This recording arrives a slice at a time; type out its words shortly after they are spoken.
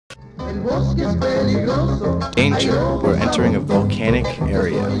Danger, we're entering a volcanic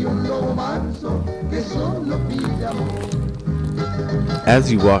area.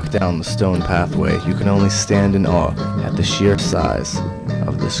 As you walk down the stone pathway, you can only stand in awe at the sheer size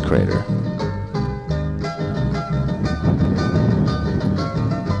of this crater.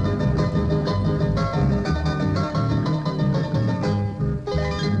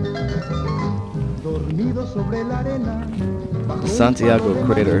 The Santiago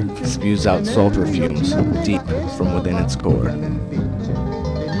crater spews out sulfur fumes deep from within its core.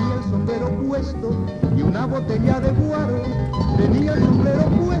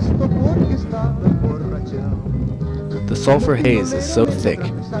 The sulfur haze is so thick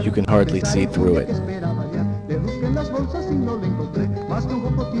you can hardly see through it,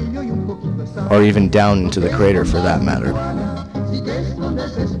 or even down into the crater for that matter.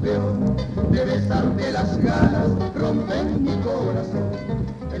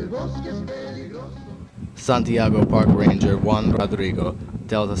 Santiago Park Ranger Juan Rodrigo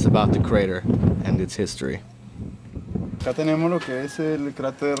tells us about the crater and its history. Here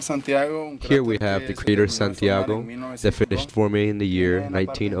we have the crater Santiago that finished forming in the year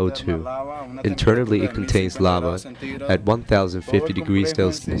 1902. Internally it contains lava at 1050 degrees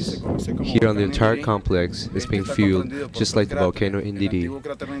Celsius. Here on the entire complex is being fueled just like the volcano Indiri.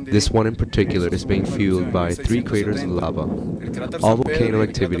 This one in particular is being fueled by 3 craters of lava. All volcano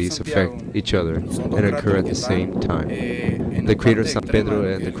activities affect each other and occur at the same time. The crater San Pedro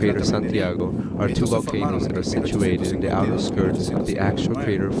and the crater Santiago are 2 volcanoes that are situated in the outer skirts of the actual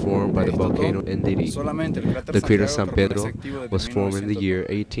crater formed by the volcano Indiri. The crater San Pedro was formed in the year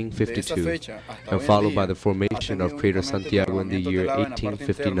 1852 and followed by the formation of crater Santiago in the year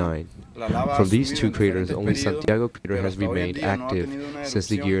 1859. From these 2 craters, only Santiago crater has remained active since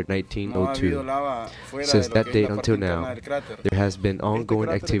the year 1902. Since that date until now, there has been ongoing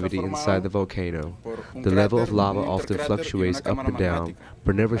activity inside the volcano. The level of lava often fluctuates up and down,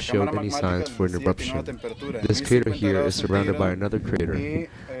 but never showed any signs for an eruption. This crater here is surrounded by another crater,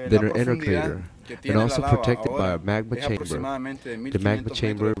 then an inner crater, and also protected by a magma chamber. The magma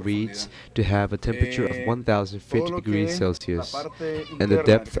chamber reads to have a temperature of 1050 degrees Celsius, and the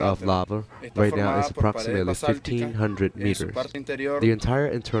depth of lava right now is approximately 1500 meters. The entire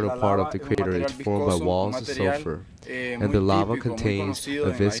internal part of the crater is formed by walls of sulfur, and the lava contains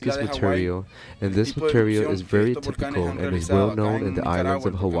a viscous material, and this material is very typical and is well known in the islands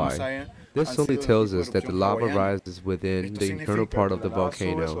of Hawaii. This only tells us that the lava rises within the internal part of the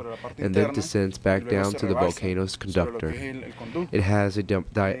volcano and then descends back down to the volcano's conductor. It has a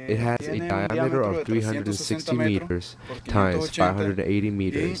diameter of 360 meters times 580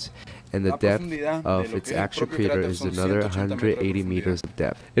 meters, and the depth of its actual crater is another 180 meters of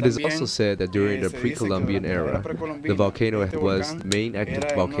depth. It is also said that during the pre-Columbian era, the volcano was the main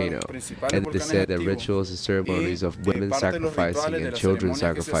active volcano, and it is said that rituals and ceremonies of women sacrificing and children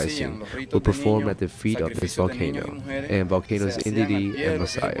sacrificing were performed at the feet of this volcano, and volcanoes Indiri and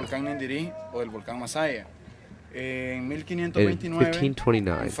Masaya. In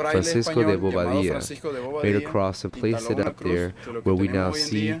 1529, Francisco de Bobadilla made a cross and placed it up there where we now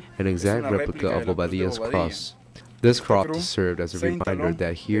see an exact replica of Bobadilla's cross. This cross served as a reminder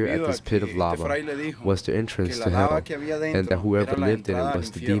that here at this pit of lava was the entrance to hell, and that whoever lived in it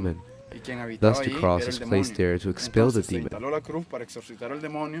was the demon. Thus the cross is placed there to expel the demon.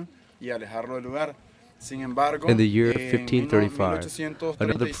 In the year 1535,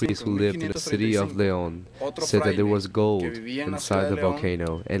 another priest who lived in the city of León said that there was gold inside the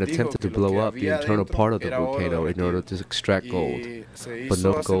volcano and attempted to blow up the internal part of the volcano in order to extract gold, but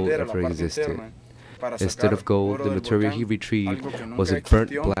no gold ever existed. Instead of gold, the material he retrieved was a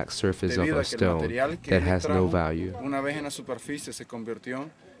burnt black surface of a stone that has no value.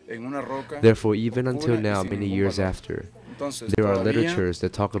 Therefore, even until now, many years after, there are literatures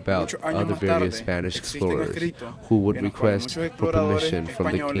that talk about other various Spanish explorers who would request for permission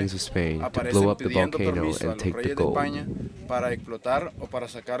from the kings of Spain to blow up the volcano and take the gold.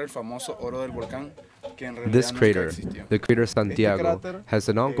 This crater, the crater Santiago, has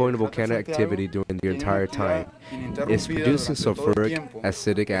an ongoing volcanic activity during the entire time. It's producing sulfuric,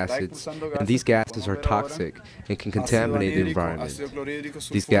 acidic acids, and these gases are toxic and can contaminate the environment.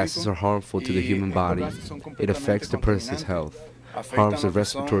 These gases are harmful to the human body. It affects the person's health, harms the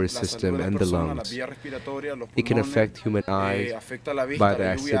respiratory system and the lungs. It can affect human eyes by the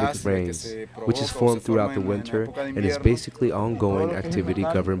acidic rains, which is formed throughout the winter and is basically ongoing activity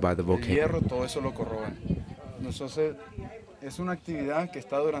governed by the volcano.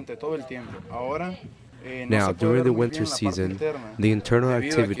 Now, during the winter season, the internal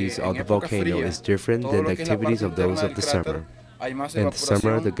activities of the volcano is different than the activities of those of the summer. In the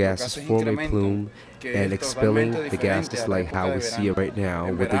summer, the gases form a plume and expelling the gases like how we see it right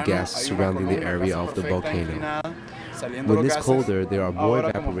now with the gases surrounding the area of the volcano. When it's colder, there are more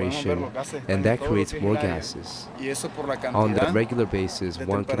evaporation, and that creates more gases. On a regular basis,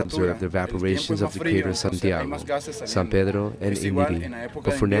 one can observe the evaporations of the crater Santiago, San Pedro, and Iniri,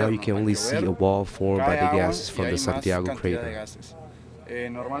 but for now you can only see a wall formed by the gases from the Santiago crater.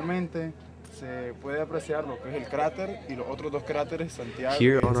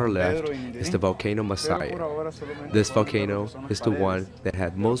 Here on our left is the volcano Masaya. This volcano is the one that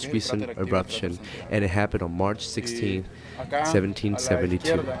had most recent eruption, and it happened on March 16,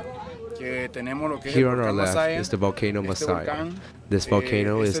 1772. Here on our left is the volcano Masaya. This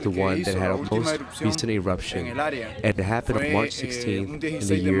volcano is the one that had a most recent eruption, and it happened on March 16 in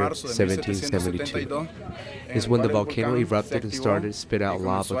the year 1772. Is when the volcano erupted and started to spit out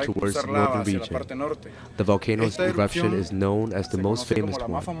lava towards the northern region. The volcano's eruption is known as the most famous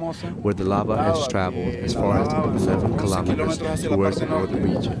one, where the lava has traveled as far as 11 kilometers towards the northern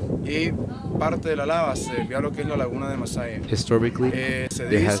region. Historically,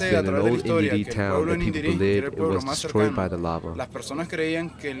 there has been an old Iniri town that people believed it was destroyed by the lava.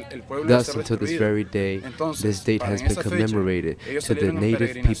 Thus, until this very day, this date has been commemorated to the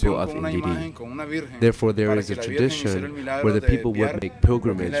native people of Iniri. Therefore, there is a tradition where the people would make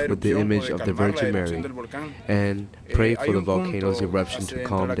pilgrimage with the image of the Virgin Mary and pray for the volcano's eruption to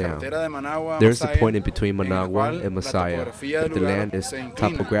calm down. There is a point in between Managua and Masaya that the land is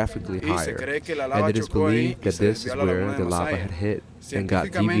topographically higher, and it is believed that this is where the lava had hit and got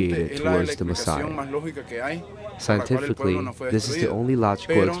deviated towards the Masaya. Scientifically, this is the only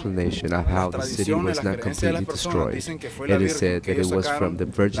logical explanation of how the city was not completely destroyed. It is said that it was from the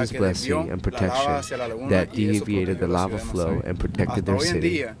Virgin's blessing and protection that deviated the lava flow and protected their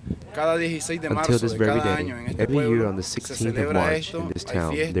city. Until this very day, every year on the 16th of March in this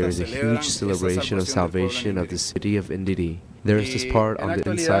town, there is a huge celebration of salvation of the city of Iniri. There is this part on the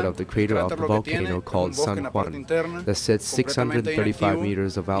inside of the crater of the volcano called San Juan that sits 635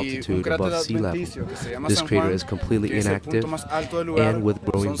 meters of altitude above sea level. This crater is completely inactive and with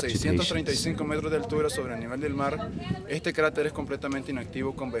growing vegetations.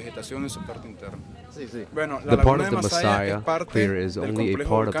 The part of the Masaya crater is only a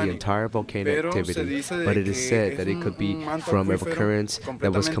part of the entire volcanic activity, but it is said that it could be from a occurrence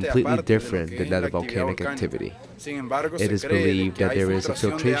that was completely different than that of volcanic activity. It is believed that there is a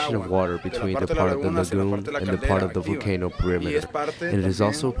filtration of water between the part of the lagoon and the part of the volcano perimeter, and it is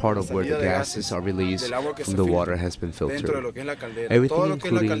also part of where the gases are released from the water has been filtered. Everything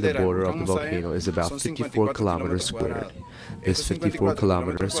including the border of the volcano is about 54 kilometers squared. This 54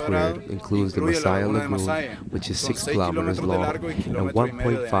 kilometers squared includes the Masaya Lagoon, which is 6 kilometers long and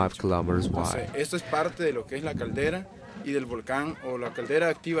 1.5 kilometers wide.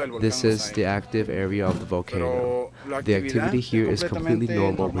 This is the active area of the volcano. The activity here is completely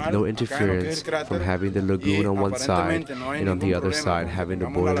normal with no interference from having the lagoon on one side and on the other side having the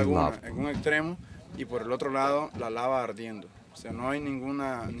boiling lava.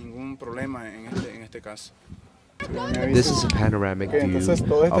 This is a panoramic view of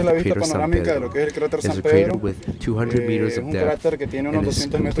the crater San Pedro. It is a crater with 200 meters of depth and is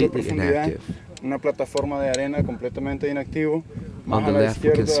completely inactive. On the left,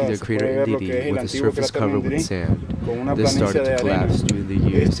 we can see the crater Iniri with the surface covered with sand. This started to collapse during the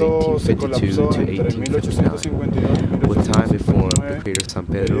years 1852 to 1859. With time, it formed the crater San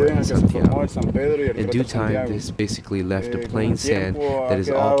Pedro and Santiago. In due time, this basically left a plain sand that is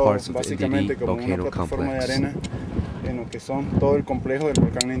all parts of the Iniri volcano complex.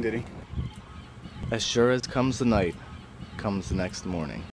 As sure as comes the night, comes the next morning.